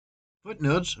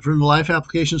Footnotes from the Life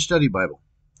Application Study Bible.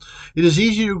 It is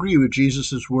easy to agree with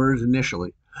Jesus' words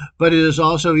initially, but it is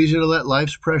also easy to let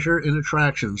life's pressure and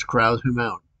attractions crowd him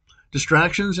out.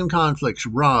 Distractions and conflicts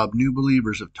rob new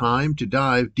believers of time to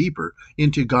dive deeper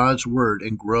into God's Word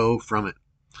and grow from it.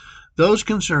 Those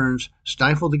concerns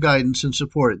stifle the guidance and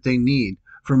support they need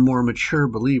from more mature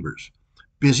believers.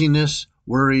 Busyness,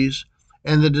 worries,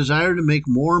 and the desire to make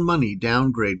more money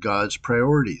downgrade God's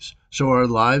priorities, so our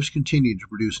lives continue to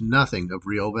produce nothing of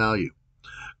real value.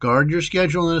 Guard your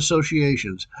schedule and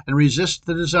associations, and resist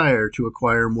the desire to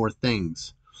acquire more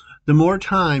things. The more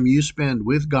time you spend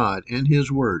with God and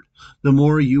His Word, the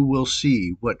more you will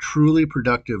see what truly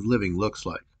productive living looks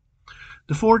like.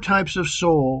 The four types of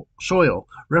soil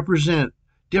represent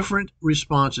different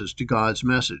responses to God's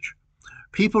message.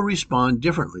 People respond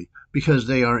differently because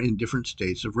they are in different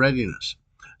states of readiness.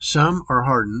 Some are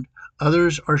hardened,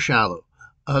 others are shallow,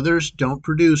 others don't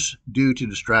produce due to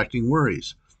distracting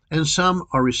worries, and some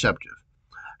are receptive.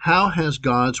 How has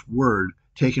God's Word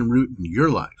taken root in your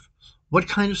life? What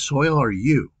kind of soil are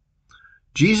you?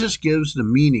 Jesus gives the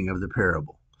meaning of the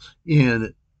parable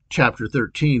in chapter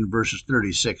 13, verses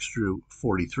 36 through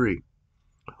 43.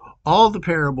 All the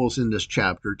parables in this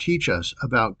chapter teach us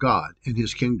about God and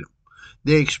His kingdom.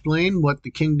 They explain what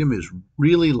the kingdom is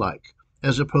really like,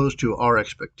 as opposed to our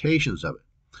expectations of it.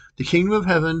 The kingdom of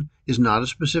heaven is not a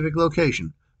specific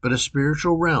location, but a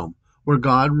spiritual realm where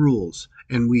God rules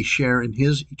and we share in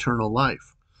His eternal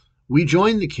life. We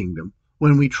join the kingdom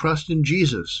when we trust in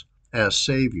Jesus as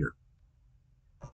Savior.